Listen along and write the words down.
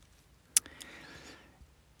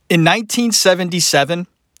In 1977,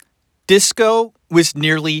 disco was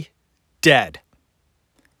nearly dead.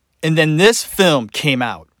 And then this film came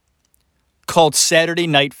out called Saturday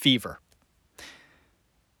Night Fever.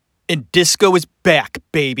 And disco is back,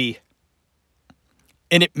 baby.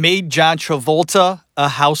 And it made John Travolta a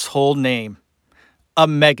household name, a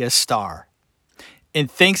megastar.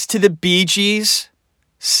 And thanks to the BeeGees,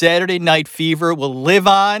 Saturday Night Fever will live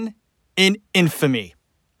on in infamy.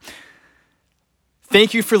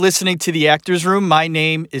 Thank you for listening to The Actors Room. My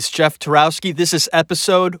name is Jeff Tarowski. This is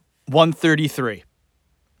episode 133.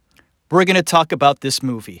 We're going to talk about this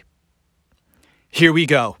movie. Here we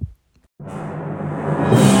go.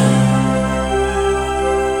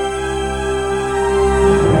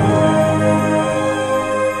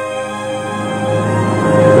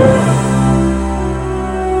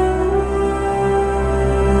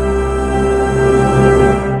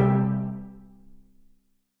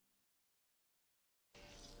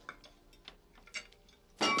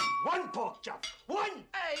 One pork chop. One.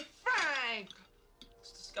 Hey, Frank!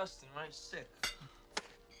 It's disgusting, right? Sick.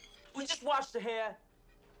 We just washed the hair.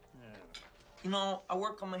 Yeah. You know, I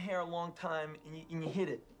work on my hair a long time, and you hit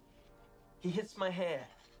it. He hits my hair.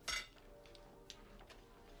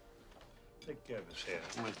 Take care of his hair.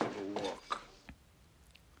 I'm gonna take a walk.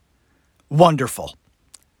 Wonderful.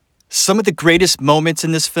 Some of the greatest moments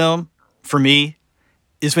in this film, for me,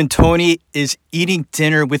 is when Tony is eating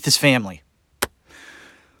dinner with his family.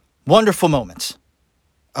 Wonderful moments.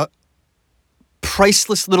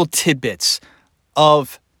 Priceless little tidbits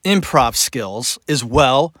of improv skills as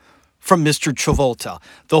well from Mr. Travolta.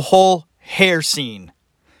 The whole hair scene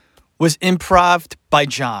was improv'd by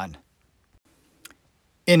John.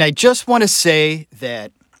 And I just want to say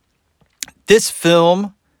that this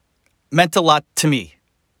film meant a lot to me.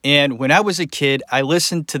 And when I was a kid, I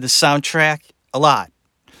listened to the soundtrack a lot.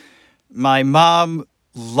 My mom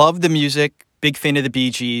loved the music, big fan of the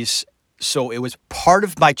BeeGees, so it was part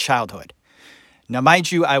of my childhood. Now,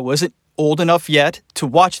 mind you, I wasn't old enough yet to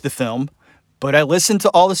watch the film, but I listened to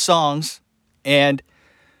all the songs, and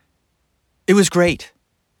it was great.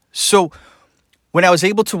 So when I was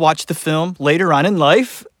able to watch the film later on in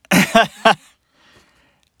life, I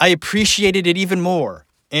appreciated it even more.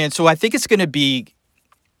 And so I think it's going to be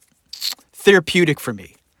therapeutic for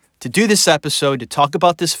me to do this episode, to talk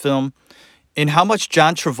about this film, and how much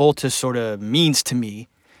John Travolta sort of means to me.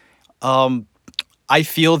 I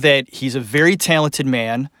feel that he's a very talented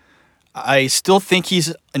man. I still think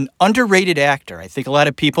he's an underrated actor. I think a lot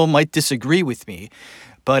of people might disagree with me,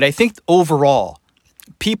 but I think overall,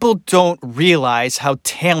 people don't realize how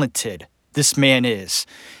talented this man is.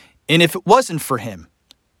 And if it wasn't for him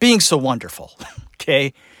being so wonderful,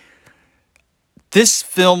 okay, this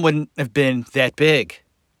film wouldn't have been that big.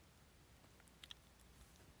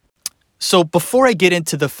 So before I get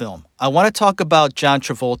into the film, I want to talk about John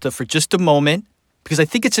Travolta for just a moment because I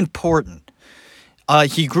think it's important.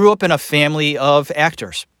 He grew up in a family of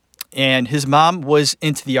actors, and his mom was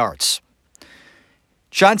into the arts.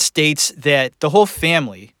 John states that the whole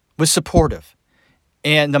family was supportive,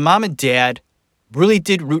 and the mom and dad really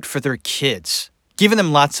did root for their kids, giving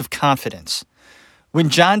them lots of confidence. When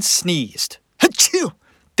John sneezed, achoo,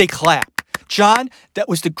 they clapped. John, that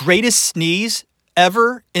was the greatest sneeze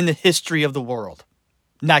ever in the history of the world.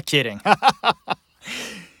 Not kidding.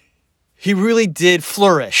 He really did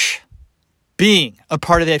flourish being a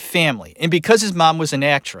part of that family. And because his mom was an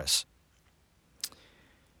actress,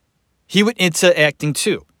 he went into acting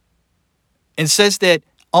too. And says that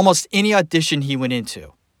almost any audition he went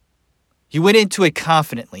into it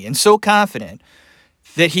confidently, and so confident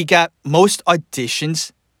that he got most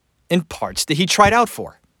auditions and parts that he tried out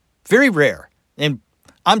for. Very rare. And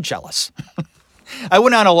I'm jealous. I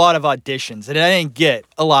went on a lot of auditions, and I didn't get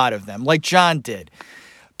a lot of them, like John did.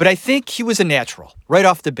 But I think he was a natural, right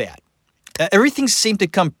off the bat. Everything seemed to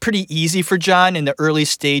come pretty easy for John in the early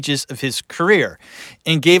stages of his career,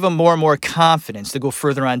 and gave him more and more confidence to go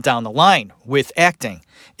further on down the line with acting.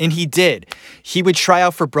 And he did. He would try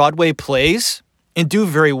out for Broadway plays and do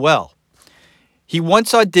very well. He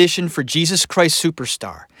once auditioned for Jesus Christ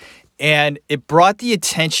Superstar, and it brought the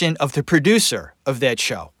attention of the producer of that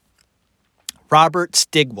show, Robert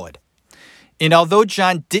Stigwood. And although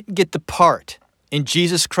John didn't get the part in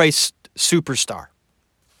Jesus Christ Superstar,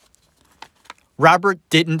 Robert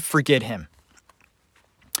didn't forget him.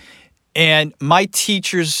 And my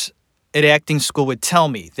teachers at acting school would tell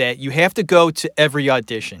me that you have to go to every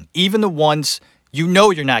audition, even the ones you know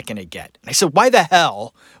you're not going to get. And I said, why the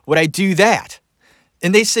hell would I do that?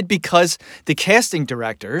 And they said, because the casting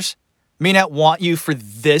directors may not want you for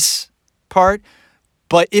this part,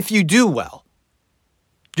 but if you do well,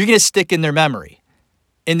 you're going to stick in their memory.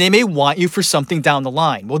 and they may want you for something down the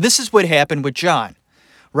line. Well, this is what happened with John.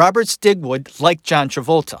 Robert Stigwood liked John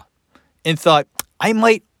Travolta and thought, I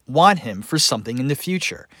might want him for something in the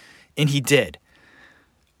future. And he did.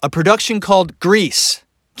 A production called Grease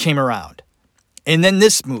came around. And then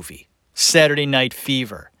this movie, Saturday Night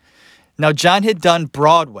Fever. Now, John had done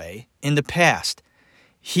Broadway in the past.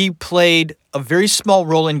 He played a very small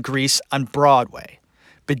role in Grease on Broadway,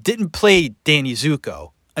 but didn't play Danny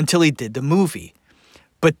Zuko until he did the movie.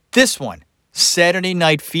 But this one, Saturday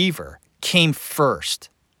Night Fever, came first.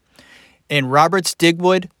 And Robert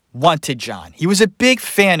Stigwood wanted John. He was a big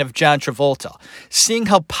fan of John Travolta, seeing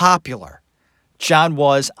how popular John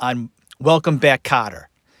was on Welcome Back, Kotter.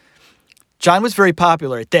 John was very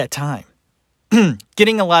popular at that time,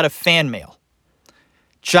 getting a lot of fan mail.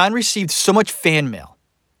 John received so much fan mail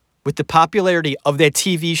with the popularity of that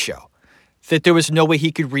TV show that there was no way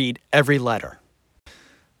he could read every letter.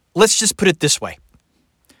 Let's just put it this way.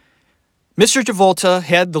 Mr. Travolta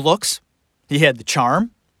had the looks, he had the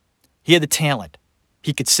charm, he had the talent.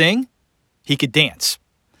 He could sing, he could dance.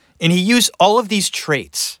 And he used all of these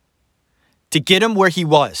traits to get him where he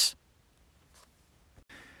was.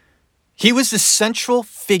 He was the central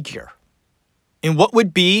figure in what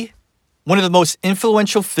would be one of the most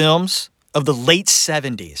influential films of the late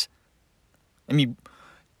 70s. I mean,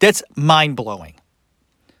 that's mind-blowing.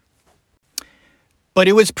 But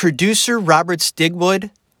it was producer Robert Stigwood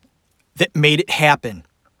that made it happen.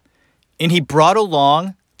 And he brought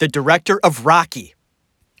along the director of Rocky,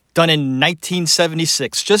 done in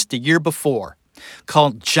 1976, just a year before,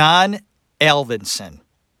 called John Avildsen.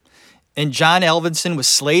 And John Avildsen was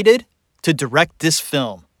slated to direct this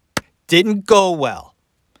film. Didn't go well.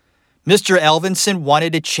 Mr. Avildsen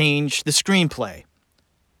wanted to change the screenplay,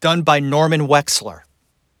 done by Norman Wexler.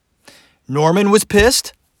 Norman was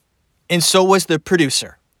pissed, and so was the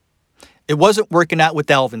producer. It wasn't working out with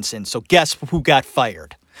Avildsen, so guess who got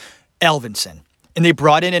fired? Avildsen. And they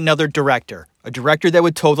brought in another director, a director that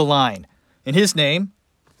would toe the line. And his name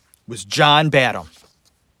was John Badham.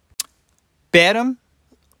 Badham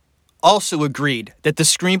also agreed that the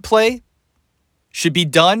screenplay should be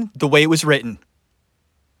done the way it was written.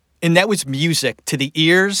 And that was music to the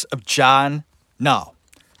ears of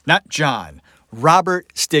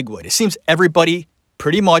Robert Stigwood. It seems everybody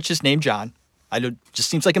pretty much is named John. Just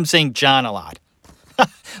seems like I'm saying John a lot.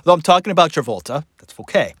 Though I'm talking about Travolta, that's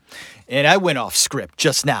okay. And I went off script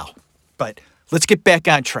just now. But let's get back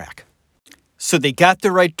on track. So they got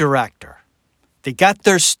the right director. They got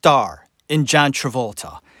their star in John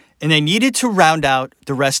Travolta. And they needed to round out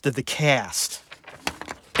the rest of the cast.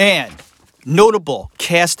 And notable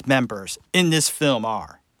cast members in this film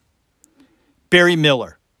are Barry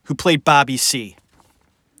Miller, who played Bobby C.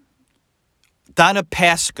 Donna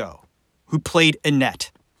Pasco, who played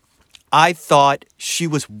Annette. I thought she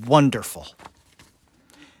was wonderful.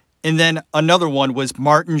 And then another one was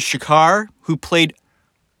Martin Shakar, who played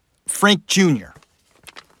Frank Jr.,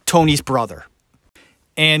 Tony's brother.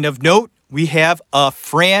 And of note, we have a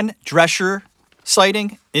Fran Drescher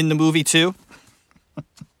sighting in the movie too.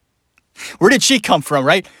 Where did she come from,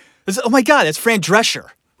 right? Oh my God, that's Fran Drescher.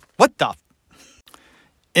 What the?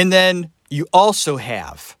 And then you also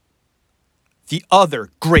have the other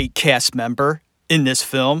great cast member in this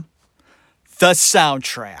film, the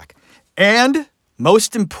soundtrack, and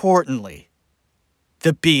most importantly,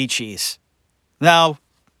 the BeeGees. Now,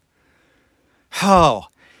 John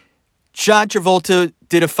Travolta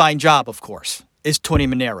did a fine job, of course, as Tony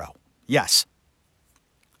Manero. Yes.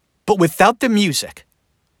 But without the music,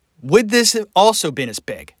 would this have also been as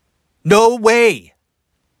big? No way.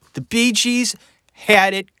 The BeeGees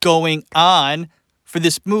had it going on for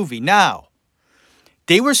this movie. Now,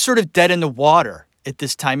 they were sort of dead in the water at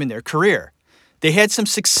this time in their career. They had some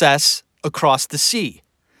success across the sea,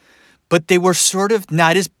 but they were sort of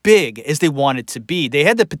not as big as they wanted to be. They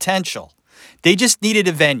had the potential. They just needed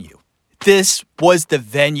a venue. This was the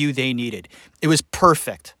venue they needed. It was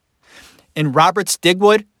perfect. And Robert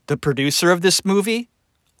Stigwood, the producer of this movie,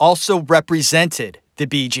 also represented the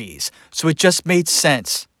BeeGees. So it just made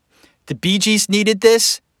sense. The BeeGees needed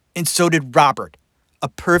this, and so did Robert. A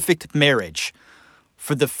perfect marriage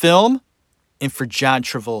for the film and for John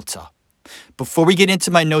Travolta. Before we get into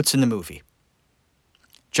my notes in the movie,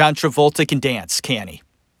 John Travolta can dance, can he?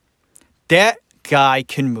 That guy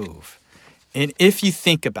can move. And if you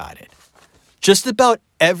think about it, just about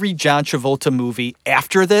every John Travolta movie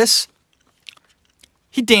after this,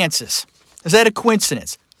 he dances. Is that a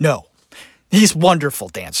coincidence? No. He's a wonderful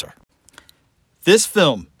dancer. This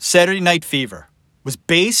film, Saturday Night Fever, was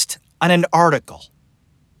based on an article.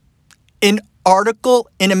 An article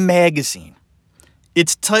in a magazine.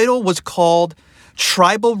 Its title was called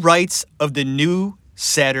Tribal Rights of the New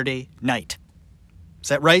Saturday Night. Is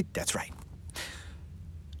that right? That's right.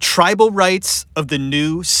 Tribal Rights of the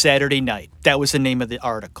New Saturday Night. That was the name of the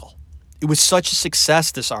article. It was such a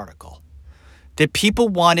success, this article, that people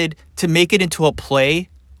wanted to make it into a play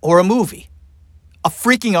or a movie. A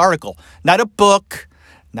freaking article. Not a book,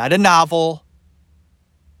 not a novel.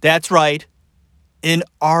 That's right, an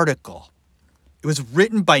article. It was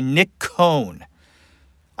written by Nick Cohn.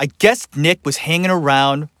 I guess Nick was hanging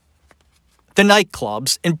around the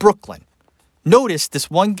nightclubs in Brooklyn. Noticed this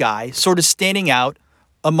one guy sort of standing out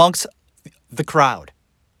amongst the crowd.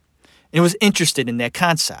 And was interested in that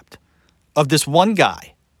concept of this one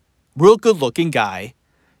guy, real good-looking guy,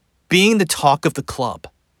 being the talk of the club.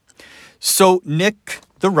 So Nick,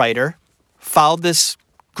 the writer, followed this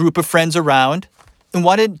group of friends around and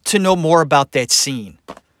wanted to know more about that scene,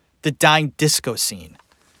 the dying disco scene.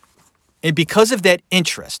 And because of that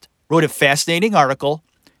interest, wrote a fascinating article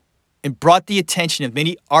and brought the attention of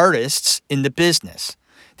many artists in the business.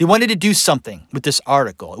 They wanted to do something with this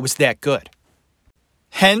article. It was that good.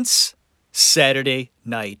 Hence, Saturday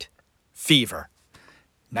Night Fever.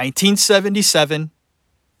 1977.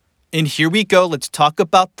 And here we go. Let's talk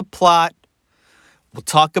about the plot. We'll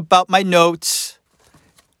talk about my notes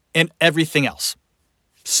and everything else.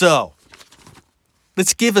 So,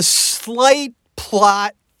 let's give a slight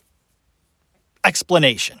plot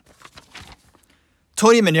explanation.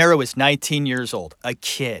 Tony Manero is 19 years old, a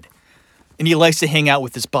kid, and he likes to hang out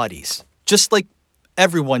with his buddies, just like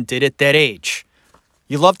everyone did at that age.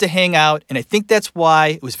 You love to hang out, and I think that's why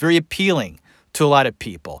it was very appealing to a lot of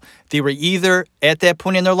people. They were either at that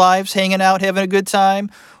point in their lives hanging out, having a good time,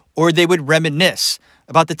 or they would reminisce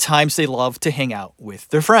about the times they loved to hang out with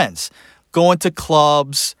their friends, going to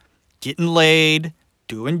clubs, getting laid,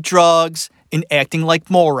 doing drugs, and acting like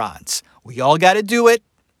morons. We all got to do it.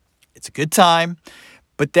 It's a good time.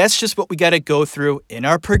 But that's just what we got to go through in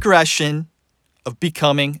our progression of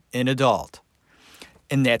becoming an adult.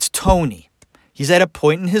 And that's Tony. He's at a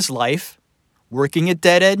point in his life, working a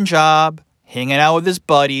dead-end job, hanging out with his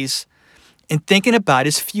buddies, and thinking about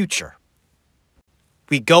his future.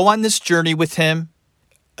 We go on this journey with him,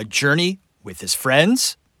 a journey with his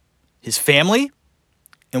friends, his family,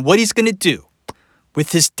 and what he's going to do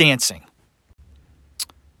with his dancing.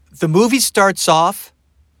 The movie starts off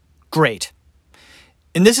great.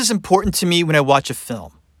 And this is important to me when I watch a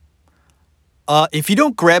film. If you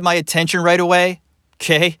don't grab my attention right away,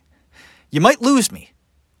 okay, you might lose me.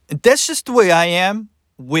 And that's just the way I am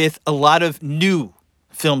with a lot of new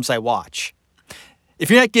films I watch. If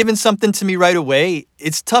you're not giving something to me right away,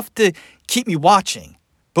 it's tough to keep me watching.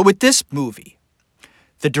 But with this movie,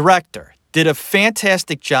 the director did a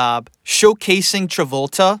fantastic job showcasing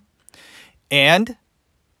Travolta and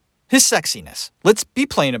his sexiness. Let's be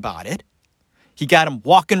plain about it. He got him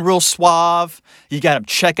walking real suave. You got him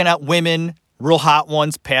checking out women, real hot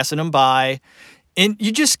ones, passing him by. And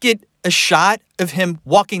you just get a shot of him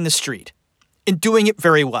walking the street and doing it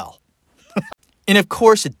very well. And of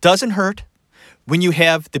course, it doesn't hurt when you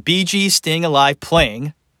have the BeeGee Staying Alive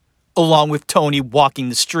playing along with Tony walking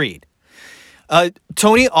the street.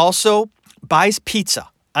 Tony also buys pizza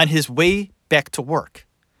on his way back to work.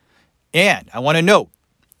 And I want to note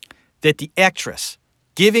that the actress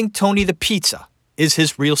giving Tony the pizza is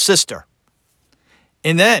his real sister.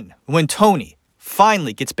 And then when Tony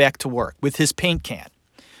finally gets back to work with his paint can,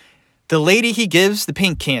 the lady he gives the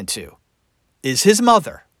paint can to is his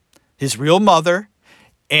mother, his real mother.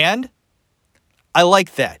 And I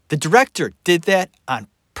like that. The director did that on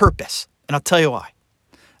purpose. And I'll tell you why.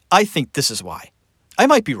 I think this is why. I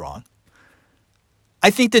might be wrong.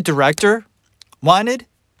 I think the director wanted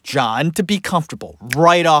John to be comfortable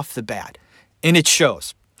right off the bat. And it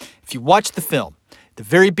shows. If you watch the film, the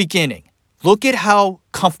very beginning, look at how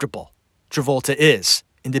comfortable Travolta is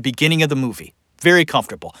in the beginning of the movie. Very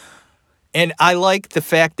comfortable. And I like the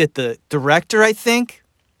fact that the director, I think,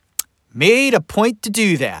 made a point to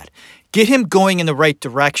do that. Get him going in the right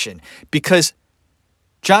direction. Because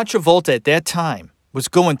John Travolta at that time was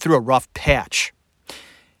going through a rough patch.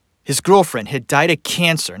 His girlfriend had died of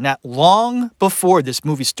cancer not long before this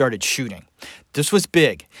movie started shooting. This was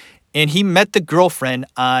big. And he met the girlfriend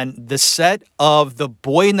on the set of The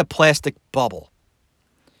Boy in the Plastic Bubble.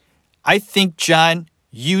 I think John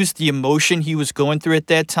used the emotion he was going through at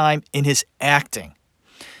that time in his acting.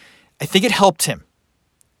 I think it helped him.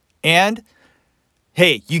 And,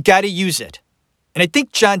 hey, you got to use it. And I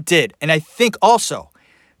think John did. And I think also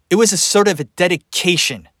it was a sort of a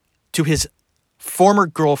dedication to his former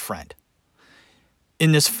girlfriend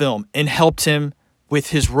in this film and helped him with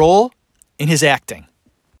his role in his acting.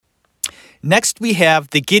 Next, we have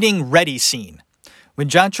the getting ready scene. when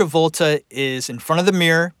John Travolta is in front of the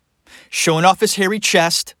mirror, showing off his hairy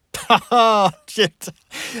chest. Shit.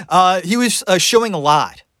 He was showing a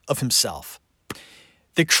lot of himself.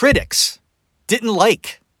 The critics didn't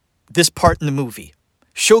like this part in the movie,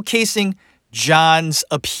 showcasing John's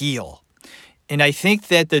appeal. And I think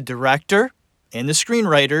that the director and the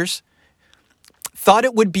screenwriters thought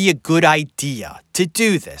it would be a good idea to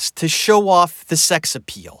do this, to show off the sex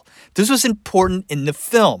appeal. This was important in the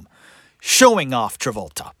film, showing off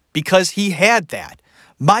Travolta, because he had that.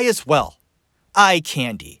 Might as well. Eye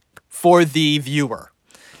candy for the viewer.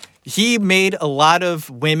 He made a lot of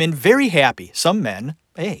women very happy. Some men,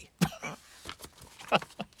 hey.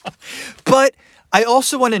 But I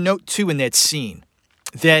also want to note, too, in that scene,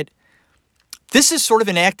 that this is sort of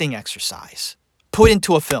an acting exercise put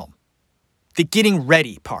into a film. The getting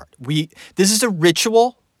ready part. This is a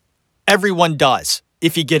ritual everyone does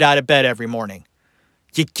if you get out of bed every morning.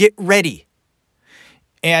 You get ready.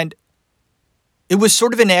 And it was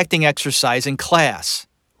sort of an acting exercise in class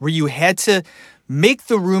where you had to make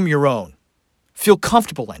the room your own, feel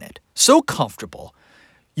comfortable in it. So comfortable,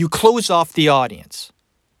 you close off the audience.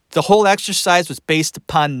 The whole exercise was based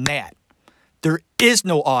upon that. There is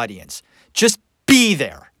no audience. Just be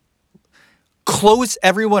there. Close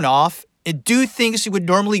everyone off and do things you would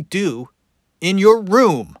normally do in your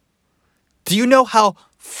room. Do you know how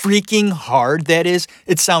freaking hard that is?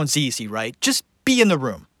 It sounds easy, right? Just be in the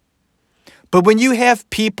room. But when you have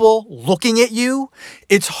people looking at you,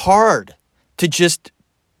 it's hard to just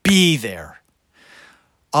be there.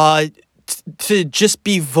 To just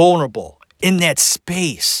be vulnerable in that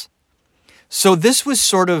space. So this was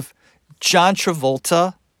sort of John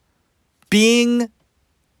Travolta being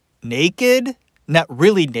naked, not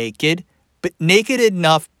really naked, but naked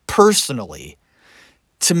enough personally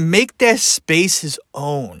to make that space his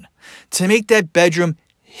own, to make that bedroom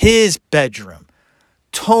his bedroom,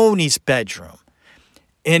 Tony's bedroom.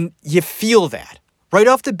 And you feel that right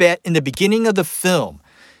off the bat in the beginning of the film.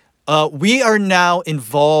 We are now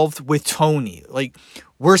involved with Tony. Like,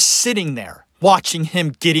 we're sitting there watching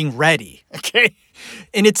him getting ready, okay?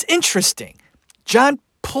 And it's interesting. John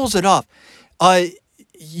pulls it off.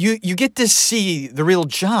 You get to see the real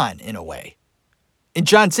John in a way. And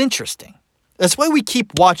John's interesting. That's why we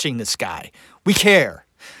keep watching this guy. We care.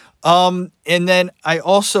 And then I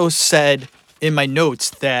also said in my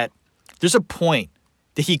notes that there's a point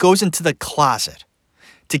that he goes into the closet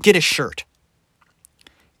to get a shirt.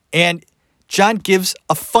 And John gives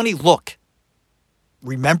a funny look.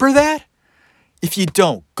 Remember that? If you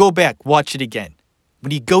don't, go back, watch it again.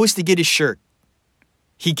 When he goes to get his shirt,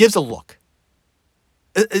 he gives a look.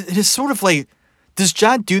 It is sort of like, does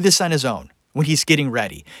John do this on his own when he's getting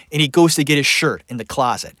ready and he goes to get his shirt in the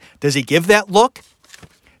closet? Does he give that look?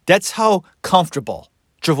 That's how comfortable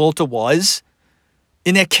Travolta was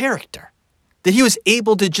in that character. That he was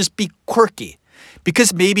able to just be quirky.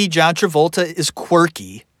 Because maybe John Travolta is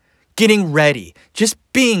quirky, getting ready, just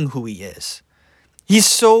being who he is. He's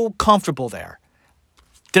so comfortable there.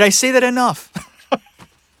 Did I say that enough?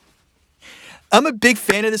 I'm a big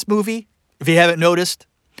fan of this movie. If you haven't noticed,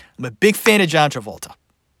 I'm a big fan of John Travolta.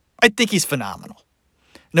 I think he's phenomenal.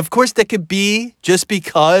 And of course, that could be just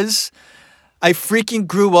because I freaking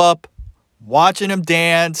grew up watching him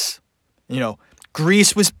dance. You know,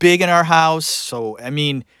 Grease was big in our house. So, I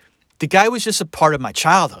mean, the guy was just a part of my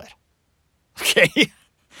childhood. Okay?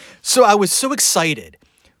 So I was so excited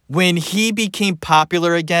when he became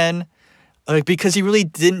popular again, because he really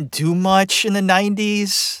didn't do much in the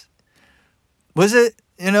 90s. Was it?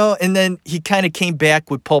 You know, and then he kind of came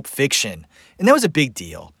back with Pulp Fiction. And that was a big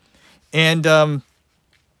deal. And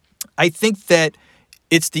I think that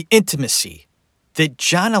it's the intimacy that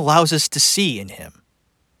John allows us to see in him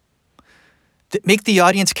that make the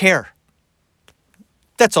audience care.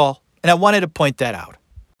 That's all. And I wanted to point that out.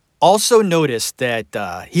 Also notice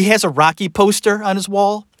that he has a Rocky poster on his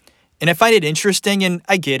wall. And I find it interesting, and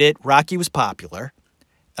I get it. Rocky was popular.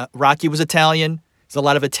 Rocky was Italian. There's a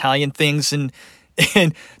lot of Italian things in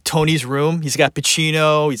Tony's room. He's got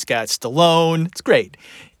Pacino. He's got Stallone. It's great.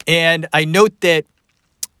 And I note that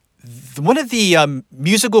one of the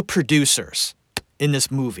musical producers in this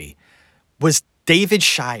movie was David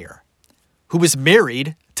Shire, who was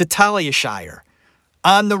married to Talia Shire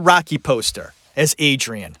on the Rocky poster as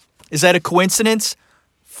Adrian. Is that a coincidence?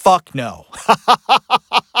 Fuck no.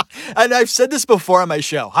 And I've said this before on my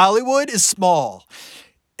show. Hollywood is small.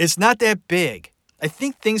 It's not that big. I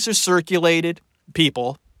think things are circulated,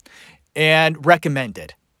 people, and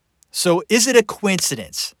recommended. So is it a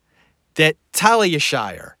coincidence that Talia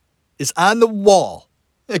Shire is on the wall,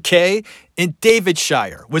 okay, and David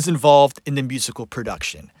Shire was involved in the musical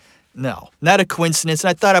production? No, not a coincidence, and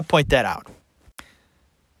I thought I'd point that out.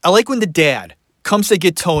 I like when the dad comes to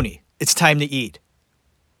get Tony. It's time to eat.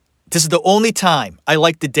 This is the only time I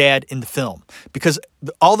like the dad in the film, because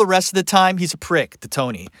all the rest of the time, he's a prick to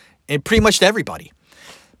Tony and pretty much to everybody.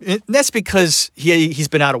 And that's because he's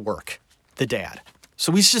been out of work, the dad.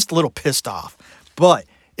 So he's just a little pissed off. But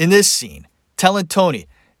in this scene, telling Tony,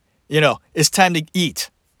 it's time to eat.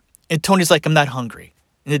 And Tony's like, I'm not hungry.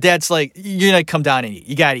 And the dad's like, you're going to come down and eat.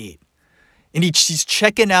 You got to eat. And he's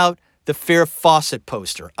checking out the Farrah Fawcett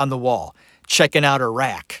poster on the wall, checking out her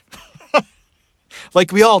rack.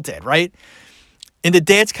 Like we all did, right? And the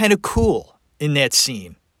dad's kind of cool in that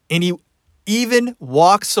scene. And he even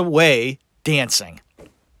walks away dancing.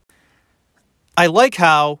 I like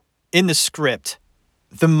how, in the script,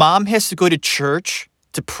 the mom has to go to church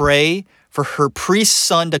to pray for her priest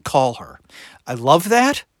son to call her. I love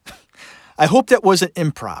that. I hope that wasn't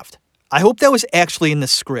improv. I hope that was actually in the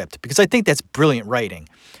script, because I think that's brilliant writing.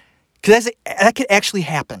 Because that could actually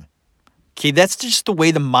happen. Okay, that's just the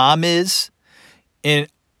way the mom is. And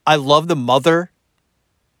I love the mother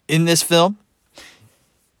in this film.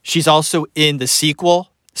 She's also in the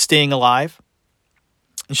sequel, Staying Alive.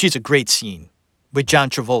 And she's a great scene with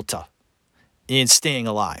John Travolta in Staying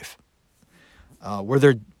Alive,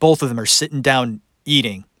 where both of them are sitting down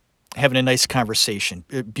eating, having a nice conversation.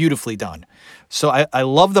 Beautifully done. So I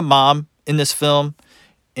love the mom in this film,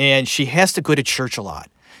 and she has to go to church a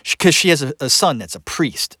lot because she has a son that's a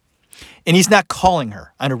priest, and he's not calling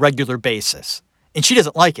her on a regular basis. And she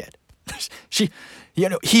doesn't like it.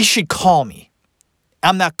 He should call me.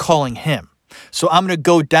 I'm not calling him. So I'm going to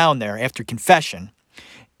go down there after confession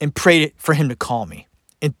and pray for him to call me.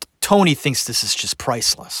 And Tony thinks this is just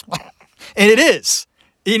priceless. And it is.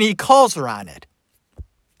 And he calls her on it.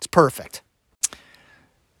 It's perfect.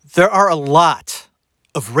 There are a lot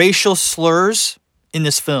of racial slurs in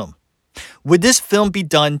this film. Would this film be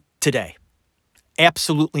done today?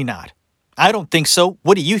 Absolutely not. I don't think so.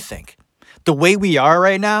 What do you think? The way we are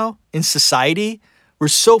right now in society, we're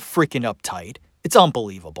so freaking uptight. It's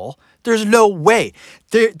unbelievable. There's no way.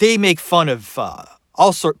 They make fun of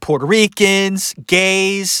all sorts, Puerto Ricans,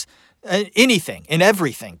 gays, anything and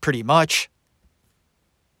everything, pretty much.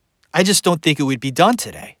 I just don't think it would be done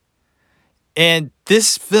today. And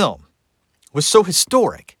this film was so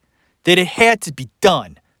historic that it had to be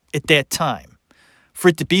done at that time for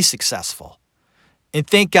it to be successful. And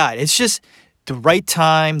thank God, it's just the right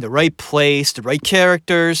time, the right place, the right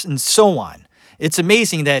characters, and so on. It's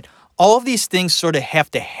amazing that all of these things sort of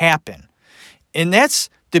have to happen. And that's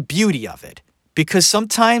the beauty of it. Because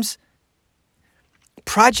sometimes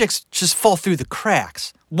projects just fall through the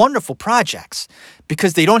cracks. Wonderful projects.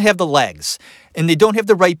 Because they don't have the legs. And they don't have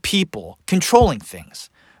the right people controlling things.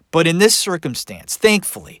 But in this circumstance,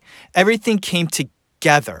 thankfully, everything came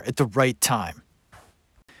together at the right time.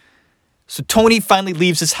 So Tony finally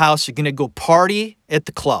leaves his house. They're going to go party at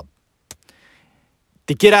the club.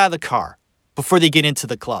 They get out of the car before they get into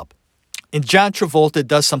the club. And John Travolta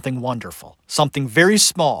does something wonderful, something very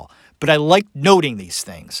small, but I like noting these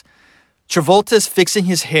things. Travolta is fixing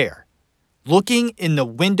his hair, looking in the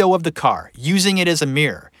window of the car, using it as a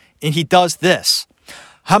mirror, and he does this.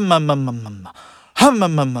 That's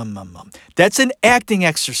an acting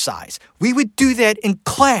exercise. We would do that in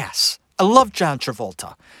class. I love John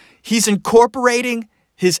Travolta. He's incorporating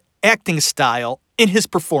his acting style in his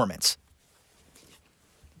performance.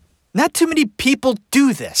 Not too many people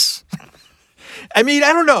do this. I mean,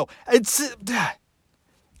 I don't know.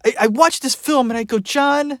 I watch this film and I go,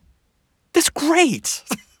 John, that's great.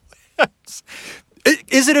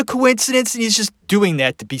 Is it a coincidence and he's just doing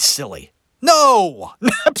that to be silly? No,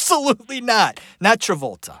 absolutely not. Not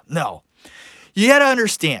Travolta, no. You got to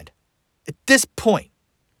understand, at this point,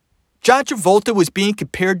 John Travolta was being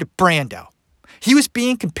compared to Brando. He was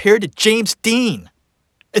being compared to James Dean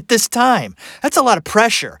at this time. That's a lot of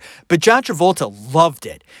pressure. But John Travolta loved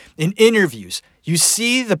it. In interviews, you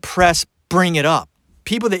see the press bring it up.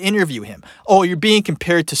 People that interview him. Oh, you're being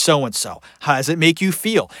compared to so-and-so. How does it make you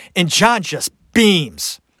feel? And John just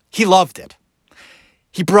beams. He loved it.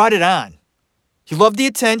 He brought it on. He loved the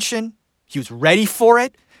attention. He was ready for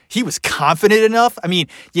it. He was confident enough. I mean,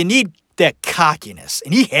 you need that cockiness.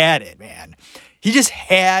 And he had it, man. He just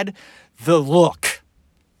had the look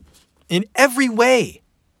in every way.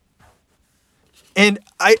 And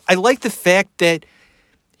I like the fact that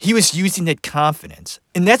he was using that confidence.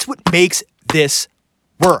 And that's what makes this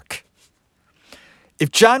work.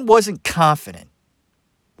 If John wasn't confident,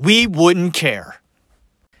 we wouldn't care.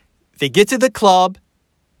 They get to the club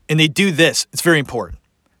and they do this. It's very important.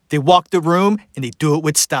 They walk the room and they do it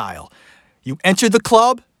with style. You enter the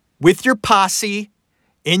club with your posse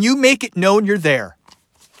and you make it known you're there,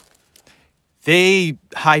 they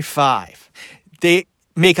high five. They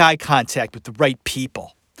make eye contact with the right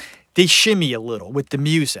people. They shimmy a little with the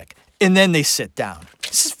music, and then they sit down.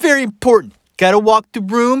 This is very important. Got to walk the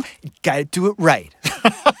room. Got to do it right.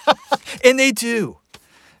 And they do.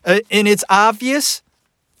 And it's obvious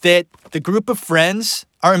that the group of friends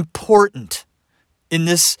are important in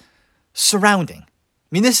this surrounding. I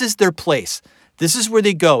mean, this is their place. This is where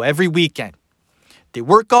they go every weekend. They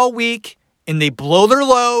work all week, and they blow their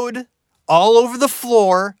load all over the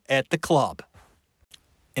floor at the club.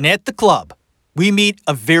 And at the club, we meet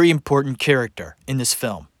a very important character in this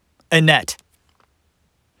film, Annette.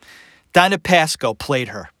 Donna Pasco played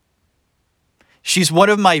her. She's one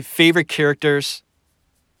of my favorite characters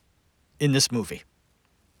in this movie.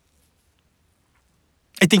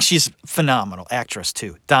 I think she's a phenomenal actress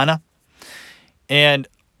too, Donna. And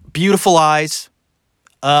beautiful eyes.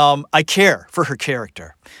 I care for her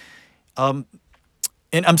character. And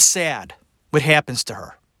I'm sad what happens to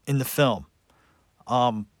her in the film.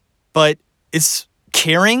 But it's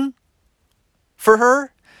caring for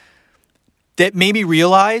her that made me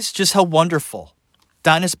realize just how wonderful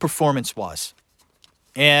Donna's performance was.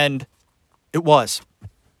 And it was.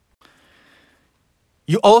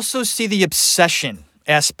 You also see the obsession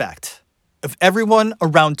aspect of everyone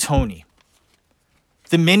around Tony.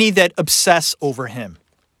 The many that obsess over him,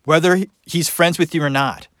 whether he's friends with you or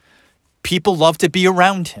not. People love to be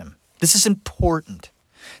around him. This is important.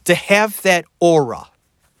 To have that aura.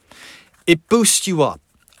 It boosts you up.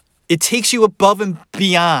 It takes you above and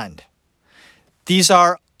beyond. These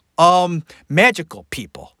are magical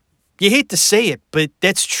people. You hate to say it, but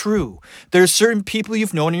that's true. There are certain people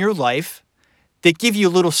you've known in your life that give you a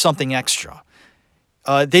little something extra.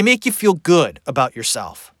 They make you feel good about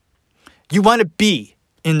yourself. You want to be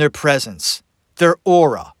in their presence. Their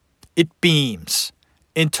aura, it beams.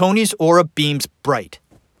 And Tony's aura beams bright.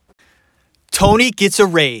 Tony gets a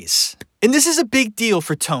raise. And this is a big deal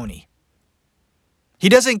for Tony. He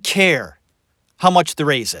doesn't care how much the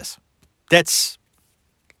raise is.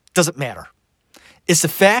 Doesn't matter. It's the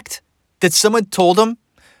fact that someone told him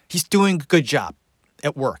he's doing a good job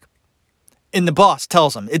at work. And the boss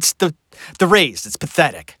tells him it's the raise. It's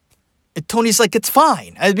pathetic. And Tony's like, it's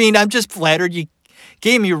fine. I mean, I'm just flattered you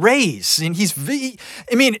gave me a raise. And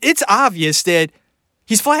it's obvious that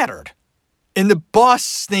he's flattered. And the boss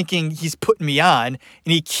is thinking he's putting me on, and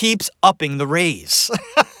he keeps upping the raise.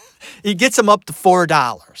 He gets him up to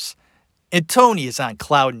 $4. And Tony is on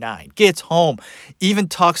cloud nine, gets home, even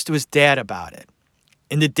talks to his dad about it.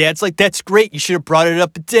 And the dad's like, that's great. You should have brought it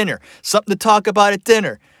up at dinner. Something to talk about at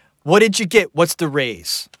dinner. What did you get? What's the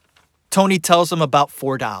raise? Tony tells him about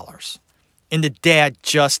 $4. And the dad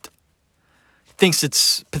just thinks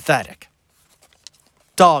it's pathetic.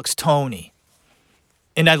 Dogs Tony.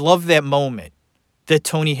 And I love that moment that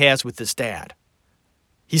Tony has with his dad.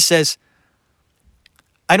 He says,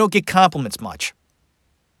 I don't get compliments much.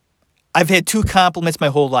 I've had 2 compliments my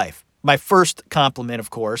whole life. My first compliment, of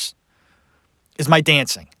course, is my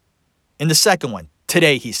dancing. And the second one,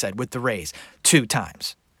 today, he said, with the raise, 2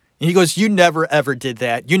 times. And he goes, you never, ever did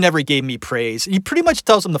that. You never gave me praise. He pretty much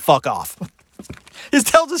tells him to fuck off. He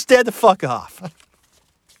tells his dad to fuck off.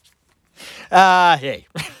 Hey.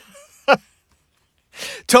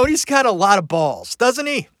 Tony's got a lot of balls, doesn't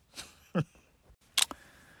he?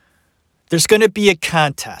 There's going to be a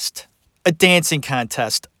contest, a dancing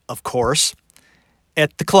contest, of course,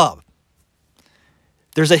 at the club.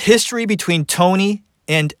 There's a history between Tony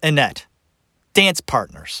and Annette, dance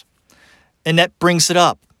partners. Annette brings it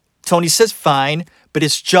up. Tony says fine, but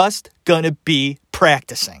it's just going to be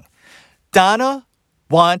practicing. Donna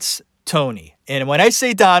wants Tony. And when I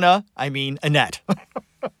say Donna, I mean Annette.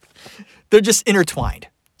 They're just intertwined.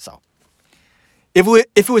 So if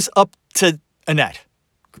it was up to Annette,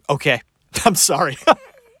 okay, I'm sorry.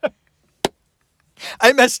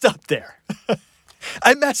 I messed up there.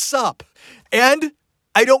 I mess up. And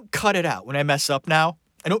I don't cut it out when I mess up now.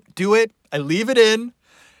 I don't do it. I leave it in.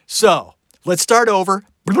 So let's start over.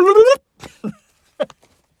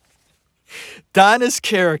 Donna's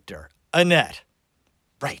character, Annette.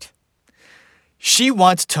 Right. She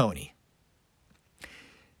wants Tony.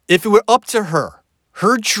 If it were up to her,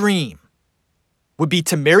 her dream would be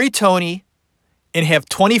to marry Tony and have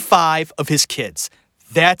 25 of his kids.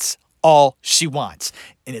 That's all she wants.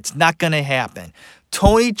 And it's not going to happen.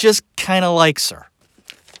 Tony just kind of likes her.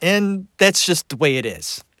 And that's just the way it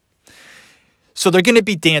is. So they're going to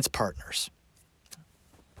be dance partners.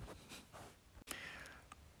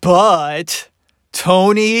 But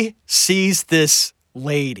Tony sees this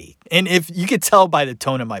lady. And if you could tell by the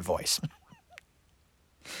tone of my voice.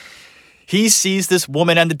 He sees this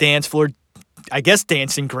woman on the dance floor, I guess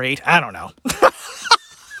dancing great. I don't know.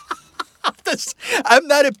 I'm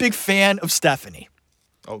not a big fan of Stephanie.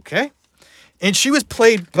 Okay? And she was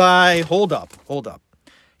played by, hold up.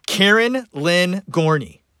 Karen Lynn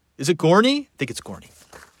Gorney. Is it Gorney? I think it's Gorney.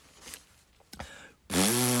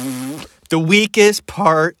 The weakest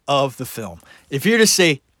part of the film. If you're to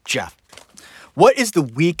say, Jeff, what is the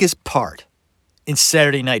weakest part in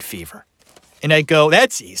Saturday Night Fever? And I go,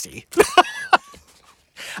 that's easy.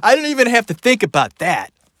 I don't even have to think about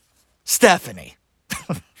that. Stephanie.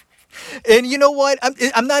 And you know what?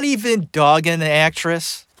 I'm not even dogging the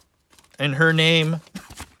actress. And her name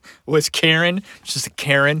was Karen. She's a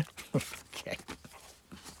Karen. Okay.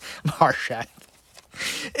 I'm harsh at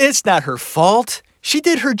it. It's not her fault. She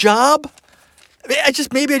did her job.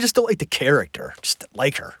 Maybe I just don't like the character. Just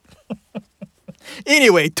like her.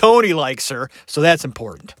 Anyway, Tony likes her, so that's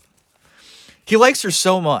important. He likes her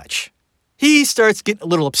so much. He starts getting a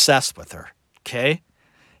little obsessed with her, okay?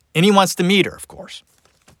 And he wants to meet her, of course.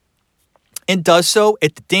 And does so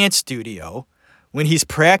at the dance studio when he's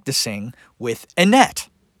practicing with Annette.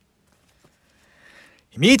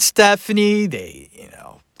 He meets Stephanie, they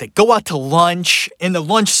go out to lunch. In the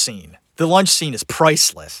lunch scene is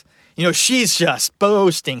priceless. She's just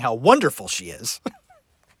boasting how wonderful she is.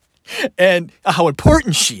 And how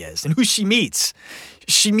important she is and who she meets.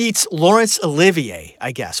 She meets Laurence Olivier,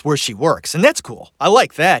 I guess, where she works. And that's cool. I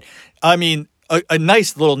like that. I mean, a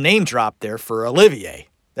nice little name drop there for Olivier.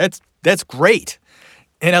 That's great.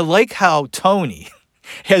 And I like how Tony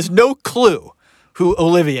has no clue who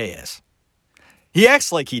Olivier is. He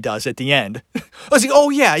acts like he does at the end. I was like, oh,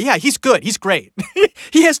 yeah, he's good. He's great.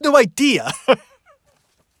 He has no idea.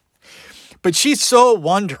 But she's so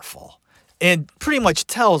wonderful and pretty much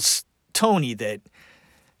tells Tony that,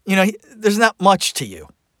 there's not much to you.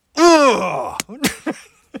 Ugh.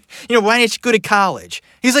 Why didn't you go to college?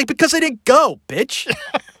 He's like, because I didn't go, bitch.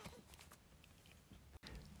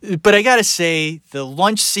 But I gotta say, the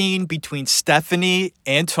lunch scene between Stephanie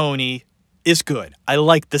and Tony is good. I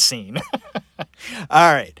like the scene.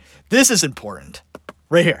 All right. This is important.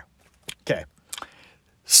 Right here. Okay.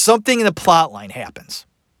 Something in the plot line happens.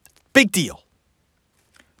 Big deal.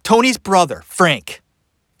 Tony's brother, Frank,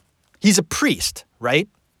 he's a priest, right?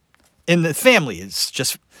 And the family is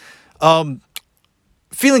just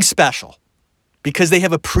feeling special because they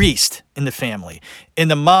have a priest in the family. And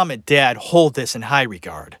the mom and dad hold this in high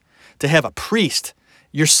regard. To have a priest,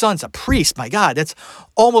 your son's a priest, my God, that's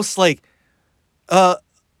almost like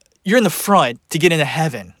you're in the front to get into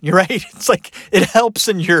heaven. You're right. It's like it helps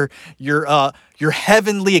in your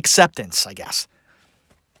heavenly acceptance, I guess.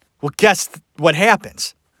 Well, guess what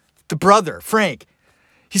happens? The brother, Frank,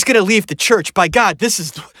 he's going to leave the church. By God, this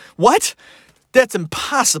is what? That's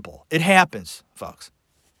impossible. It happens, folks.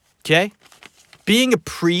 Okay? Being a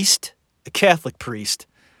priest, a Catholic priest,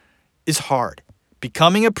 is hard.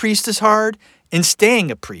 Becoming a priest is hard, and staying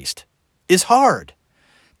a priest is hard.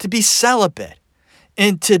 To be celibate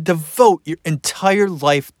and to devote your entire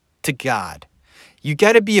life to God. You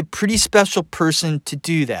got to be a pretty special person to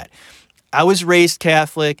do that. I was raised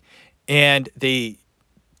Catholic, and they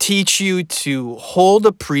teach you to hold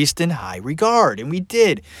a priest in high regard, and we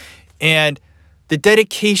did. And the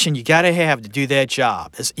dedication you got to have to do that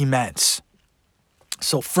job is immense.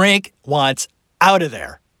 So Frank wants out of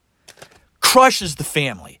there. Crushes the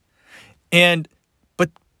family. And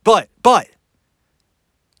but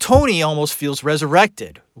Tony almost feels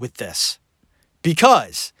resurrected with this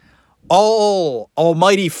because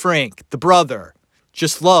almighty Frank, the brother,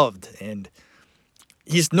 just loved, and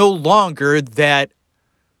he's no longer that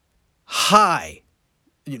high,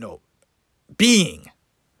 being.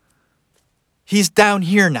 He's down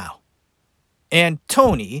here now. And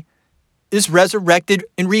Tony is resurrected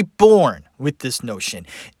and reborn with this notion.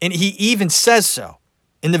 And he even says so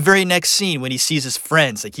in the very next scene when he sees his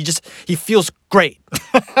friends. Like he feels great.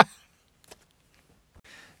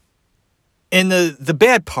 And the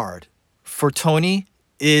bad part for Tony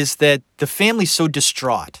is that the family's so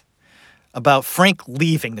distraught about Frank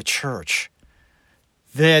leaving the church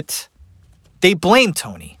that they blame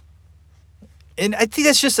Tony. And I think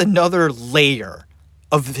that's just another layer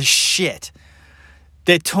of the shit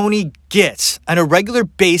that Tony gets on a regular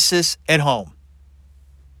basis at home.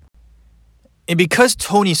 And because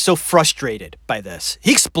Tony's so frustrated by this,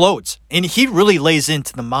 he explodes and he really lays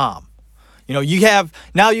into the mom. You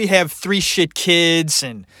have 3 shit kids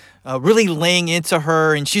and really laying into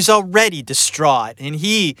her, and she's already distraught, and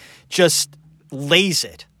he just lays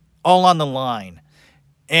it all on the line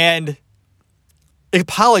and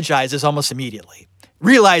apologizes almost immediately,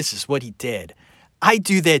 realizes what he did. I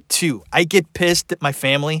do that too. I get pissed at my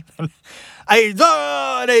family. And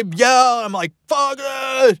they yell. I'm like, fuck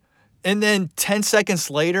it. And then 10 seconds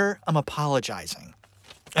later, I'm apologizing.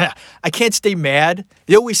 I can't stay mad.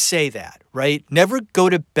 They always say that, right? Never go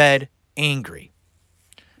to bed angry.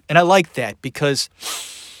 And I like that because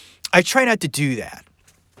I try not to do that.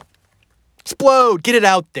 Explode. Get it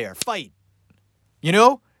out there. Fight. You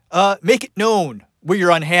know? Make it known where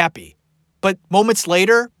you're unhappy. But moments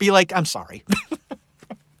later, be like, I'm sorry.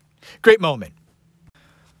 Great moment.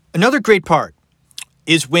 Another great part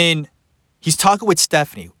is when he's talking with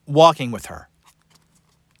Stephanie, walking with her.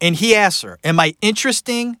 And he asks her, am I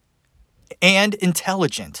interesting and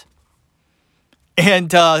intelligent?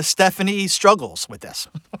 And Stephanie struggles with this.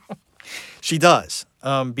 She does.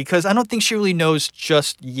 Because I don't think she really knows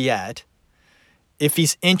just yet if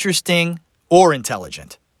he's interesting or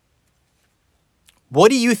intelligent. What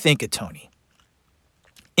do you think of Tony?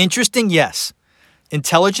 Interesting, yes.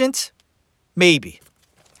 Intelligent, maybe.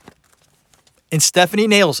 And Stephanie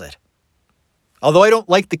nails it. Although I don't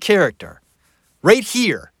like the character, right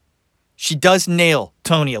here, she does nail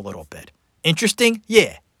Tony a little bit. Interesting?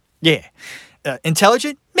 Yeah.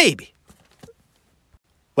 Intelligent? Maybe.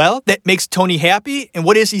 Well, that makes Tony happy. And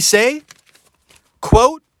what does he say?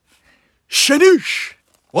 Quote, Shadoosh.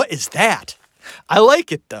 What is that? I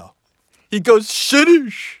like it, though. He goes,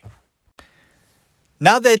 Shadoosh.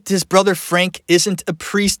 Now that his brother Frank isn't a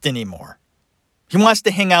priest anymore, he wants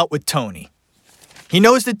to hang out with Tony. He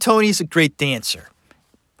knows that Tony's a great dancer.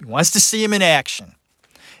 He wants to see him in action.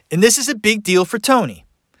 And this is a big deal for Tony.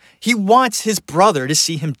 He wants his brother to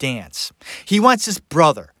see him dance. He wants his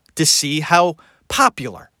brother to see how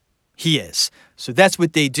popular he is. So that's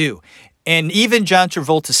what they do. And even John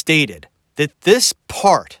Travolta stated that this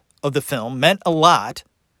part of the film meant a lot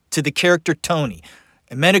to the character Tony.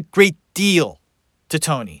 It meant a great deal to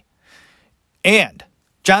Tony. And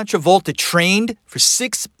John Travolta trained for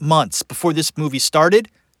 6 months before this movie started,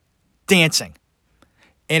 dancing.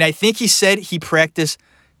 And I think he said he practiced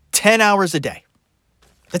 10 hours a day.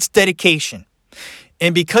 That's dedication.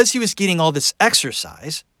 And because he was getting all this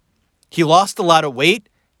exercise, he lost a lot of weight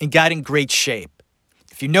and got in great shape.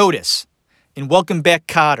 If you notice, in Welcome Back,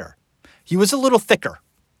 Kotter, he was a little thicker.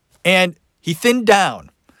 And he thinned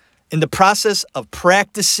down in the process of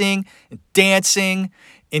practicing and dancing,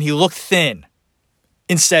 and he looked thin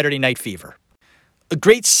in Saturday Night Fever. A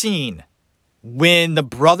great scene when the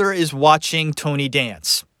brother is watching Tony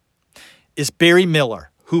dance is Barry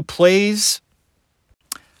Miller, who plays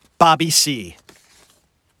Bobby C.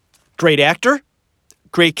 Great actor,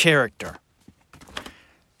 great character.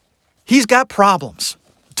 He's got problems,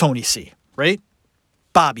 Tony C., right?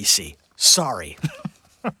 Bobby C. Sorry.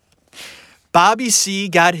 Bobby C.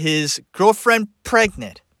 got his girlfriend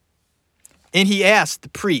pregnant, and he asked the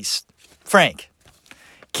priest, Frank,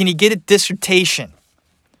 can he get a dissertation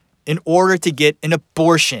in order to get an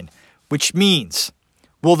abortion? Which means,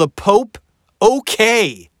 will the Pope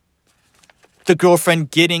okay the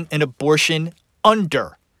girlfriend getting an abortion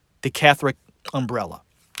under the Catholic umbrella?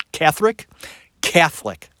 Catholic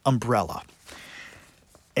umbrella.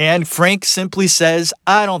 And Frank simply says,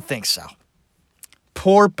 I don't think so.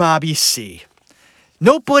 Poor Bobby C.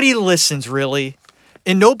 Nobody listens, really.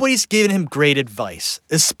 And nobody's giving him great advice,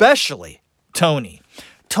 especially Tony.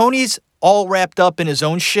 Tony's all wrapped up in his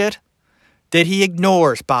own shit that he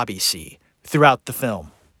ignores Bobby C. throughout the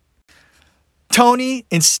film. Tony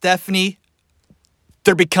and Stephanie,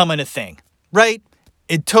 they're becoming a thing, right?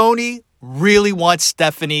 And Tony really wants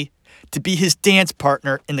Stephanie to be his dance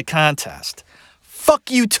partner in the contest. Fuck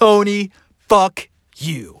you, Tony. Fuck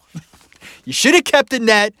you. You should have kept the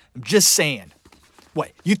net. I'm just saying.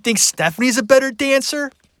 What, you think Stephanie's a better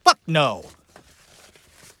dancer? Fuck no.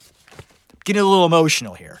 I'm getting a little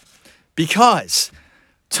emotional here. Because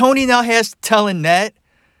Tony now has to tell Annette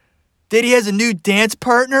that he has a new dance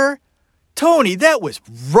partner. Tony, that was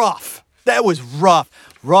rough. That was rough.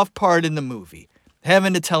 Rough part in the movie.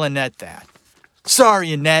 Having to tell Annette that.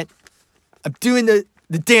 Sorry, Annette. I'm doing the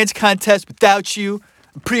dance contest without you.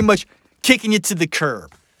 I'm pretty much kicking you to the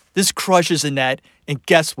curb. This crushes Annette, and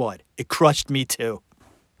guess what? It crushed me too.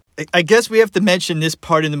 I guess we have to mention this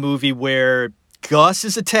part in the movie where Gus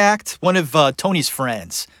is attacked. One of Tony's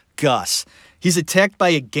friends, Gus. He's attacked by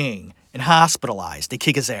a gang and hospitalized. They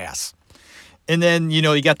kick his ass. And then,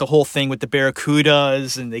 you got the whole thing with the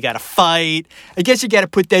Barracudas, and they got to fight. I guess you got to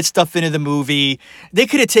put that stuff into the movie. They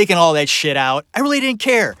could have taken all that shit out. I really didn't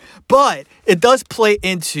care. But it does play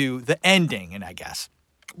into the ending, and I guess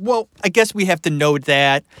we have to note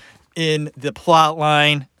that in the plot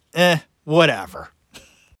line. Whatever.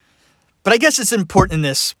 But I guess it's important in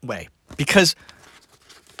this way, because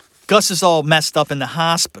Gus is all messed up in the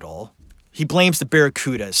hospital, he blames the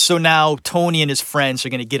Barracudas. So now Tony and his friends are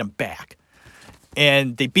going to get him back.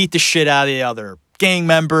 And they beat the shit out of the other gang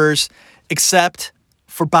members, except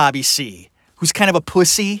for Bobby C., who's kind of a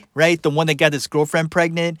pussy, right? The one that got his girlfriend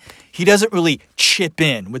pregnant. He doesn't really chip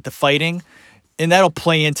in with the fighting, and that'll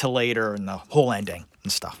play into later in the whole ending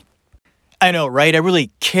and stuff. I know, right? I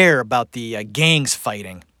really care about the gangs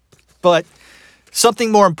fighting. But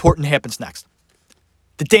something more important happens next.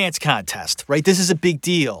 The dance contest, right? This is a big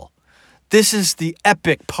deal. This is the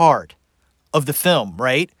epic part of the film,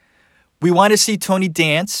 right? We want to see Tony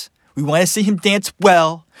dance. We want to see him dance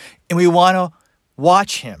well. And we want to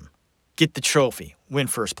watch him get the trophy, win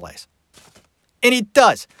first place. And he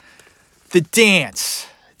does. The dance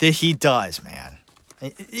that he does, man.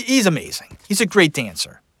 He's amazing. He's a great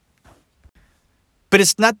dancer. But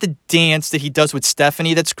it's not the dance that he does with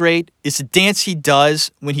Stephanie that's great. It's the dance he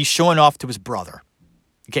does when he's showing off to his brother.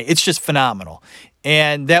 Okay, it's just phenomenal.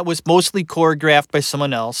 And that was mostly choreographed by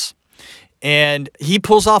someone else. And he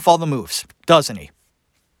pulls off all the moves, doesn't he?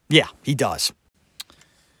 Yeah, he does.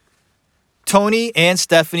 Tony and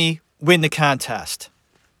Stephanie win the contest.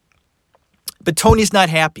 But Tony's not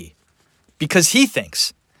happy because he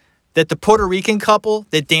thinks that the Puerto Rican couple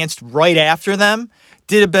that danced right after them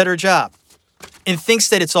did a better job and thinks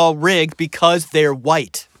that it's all rigged because they're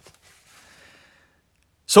white.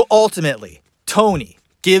 So ultimately, Tony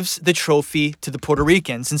gives the trophy to the Puerto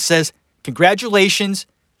Ricans and says, "Congratulations,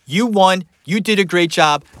 you won, you did a great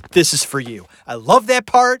job, this is for you." I love that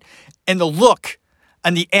part, and the look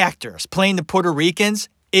on the actors playing the Puerto Ricans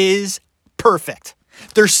is perfect.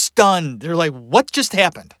 They're stunned. They're like, what just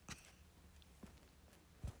happened?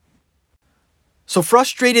 So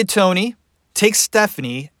frustrated Tony takes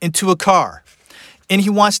Stephanie into a car, and he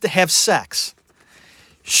wants to have sex.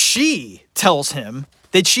 She tells him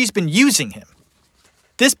that she's been using him.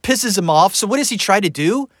 This pisses him off, so what does he try to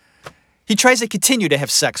do? He tries to continue to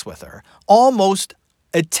have sex with her, almost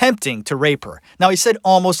attempting to rape her. Now, he said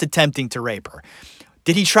almost attempting to rape her.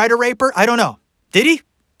 Did he try to rape her? I don't know. Did he?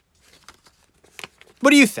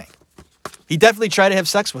 What do you think? He definitely tried to have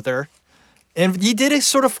sex with her, and he did it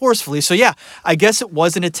sort of forcefully. So, yeah, I guess it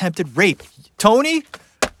was an attempted rape. Tony,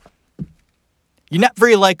 you're not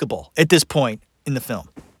very likable at this point in the film.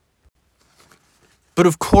 But,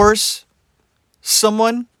 of course,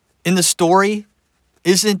 someone in the story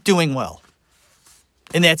isn't doing well.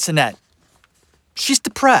 And that's Annette. She's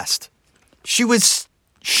depressed. She was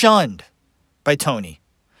shunned by Tony.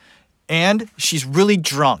 And she's really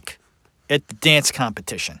drunk at the dance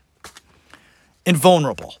competition. And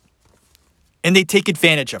vulnerable. And they take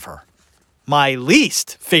advantage of her. My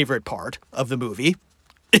least favorite part of the movie,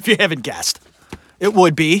 if you haven't guessed, it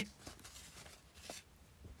would be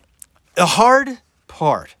a hard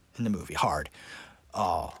part in the movie.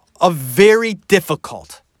 A very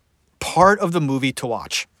difficult part of the movie to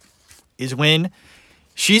watch is when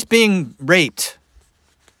she's being raped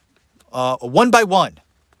one by one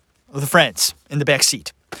of the friends in the back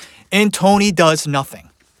seat. And Tony does nothing.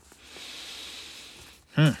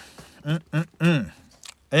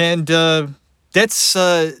 And that's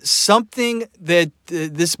something that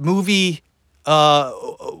this movie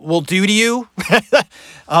will do to you.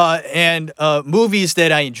 And movies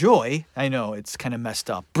that I enjoy, I know it's kind of messed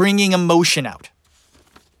up, bringing emotion out.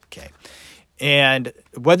 Okay. And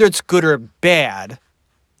whether it's good or bad,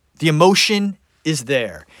 the emotion is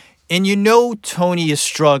there. And you know Tony is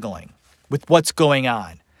struggling with what's going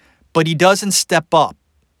on, but he doesn't step up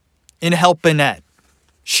and help Annette.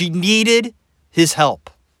 She needed his help.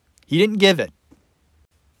 He didn't give it.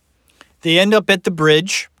 They end up at the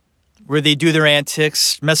bridge where they do their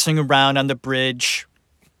antics, messing around on the bridge.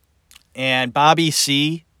 And Bobby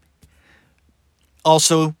C.,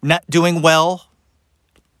 also not doing well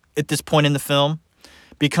at this point in the film,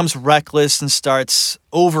 becomes reckless and starts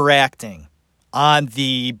overacting on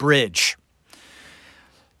the bridge.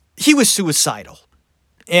 He was suicidal.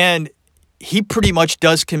 And he pretty much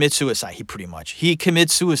does commit suicide. He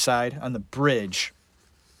commits suicide on the bridge.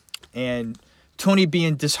 And Tony,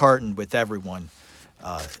 being disheartened with everyone,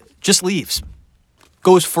 just leaves.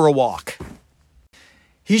 Goes for a walk.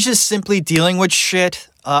 He's just simply dealing with shit.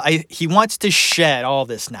 He wants to shed all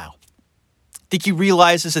this now. I think he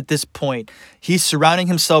realizes at this point he's surrounding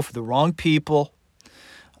himself with the wrong people.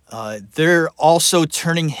 They're also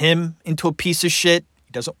turning him into a piece of shit.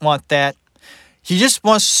 He doesn't want that. He just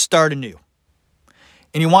wants to start anew.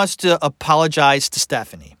 And he wants to apologize to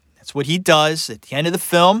Stephanie. That's what he does at the end of the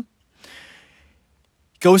film.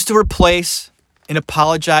 He goes to her place and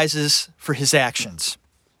apologizes for his actions.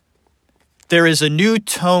 There is a new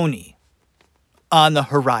Tony on the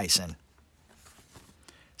horizon.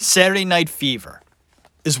 Saturday Night Fever.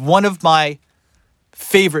 is one of my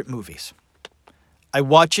favorite movies. I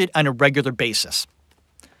watch it on a regular basis.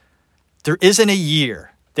 There isn't a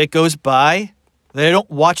year that goes by that I don't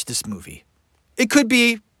watch this movie. It could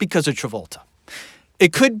be because of Travolta.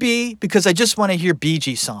 It could be because I just want to hear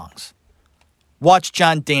BeeGee songs, watch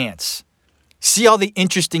John dance, see all the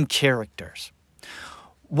interesting characters,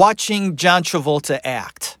 watching John Travolta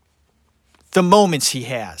act, the moments he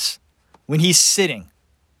has when he's sitting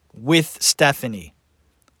with Stephanie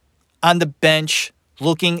on the bench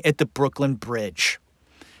looking at the Brooklyn Bridge,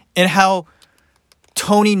 and how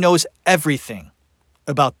Tony knows everything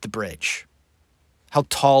about the bridge, how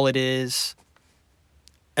tall it is,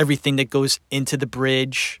 everything that goes into the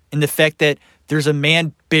bridge, and the fact that there's a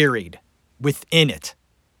man buried within it,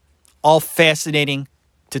 all fascinating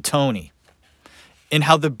to Tony, and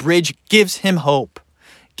how the bridge gives him hope,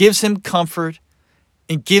 gives him comfort,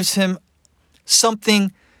 and gives him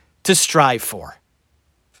something to strive for.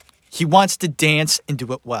 He wants to dance and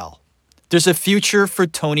do it well. There's a future for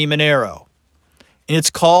Tony Manero, and it's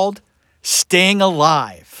called Staying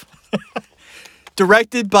Alive,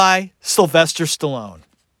 directed by Sylvester Stallone.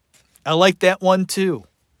 I like that one too.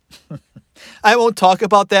 I won't talk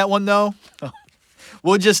about that one though.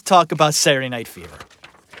 We'll just talk about Saturday Night Fever.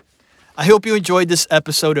 I hope you enjoyed this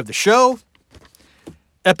episode of the show.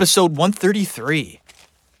 Episode 133.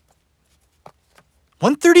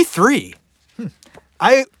 133.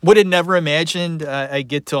 I would have never imagined I'd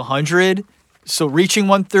get to 100. So reaching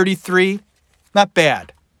 133, not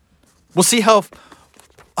bad. We'll see how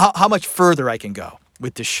much further I can go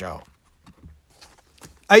with this show.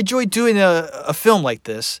 I enjoy doing a film like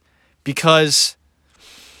this because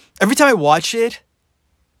every time I watch it,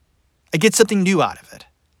 I get something new out of it.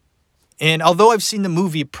 And although I've seen the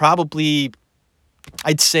movie probably,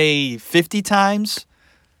 I'd say 50 times,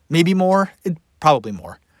 maybe more, probably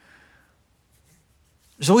more,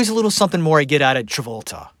 there's always a little something more I get out of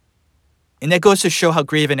Travolta. And that goes to show how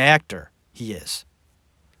great of an actor he is.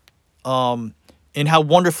 And how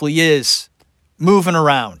wonderful he is moving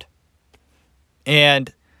around.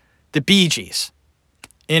 And the BeeGees,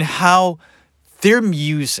 and how their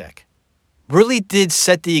music really did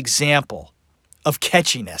set the example of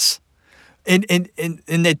catchiness in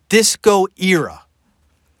the disco era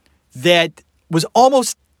that was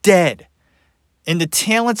almost dead, and the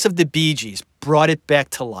talents of the BeeGees brought it back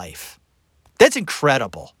to life. That's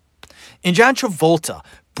incredible. And John Travolta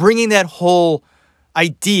bringing that whole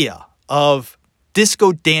idea of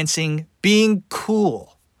disco dancing being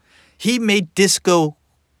cool. He made disco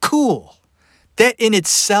cool. That in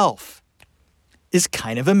itself is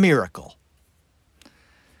kind of a miracle.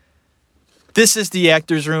 This is The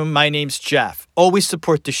Actors Room. My name's Jeff. Always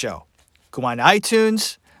support the show. Go on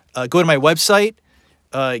iTunes, go to my website,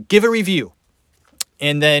 give a review,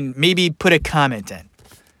 and then maybe put a comment in.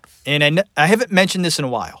 And I haven't mentioned this in a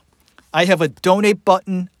while. I have a donate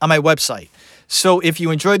button on my website. So if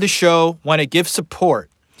you enjoyed the show, want to give support,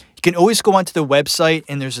 you can always go onto the website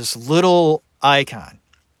and there's this little icon.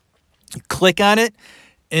 You click on it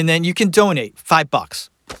and then you can donate $5.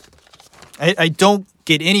 I don't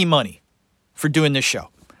get any money for doing this show.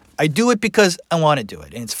 I do it because I want to do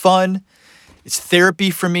it. And it's fun. It's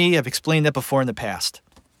therapy for me. I've explained that before in the past.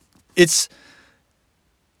 It's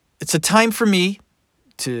a time for me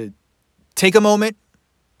to take a moment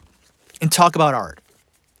and talk about art.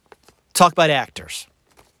 Talk about actors,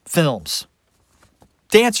 films,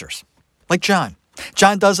 dancers, like John.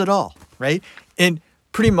 John does it all, right? And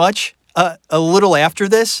pretty much a little after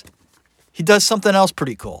this, he does something else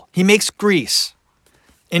pretty cool. He makes Grease.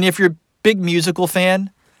 And if you're a big musical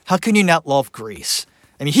fan, how can you not love Grease?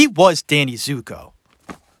 I mean, he was Danny Zuko.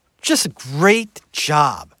 Just a great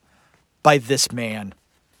job by this man.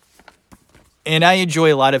 And I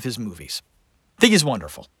enjoy a lot of his movies. I think he's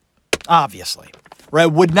wonderful, obviously. Or I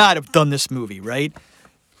would not have done this movie, right?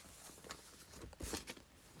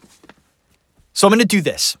 So I'm going to do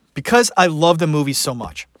this because I love the movie so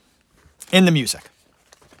much and the music.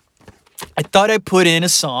 I thought I'd put in a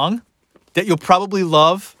song that you'll probably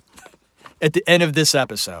love at the end of this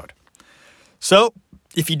episode. So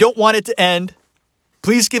if you don't want it to end,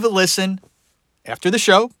 please give it a listen after the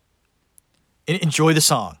show and enjoy the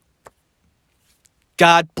song.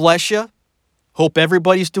 God bless you. Hope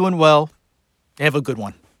everybody's doing well. Have a good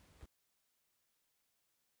one.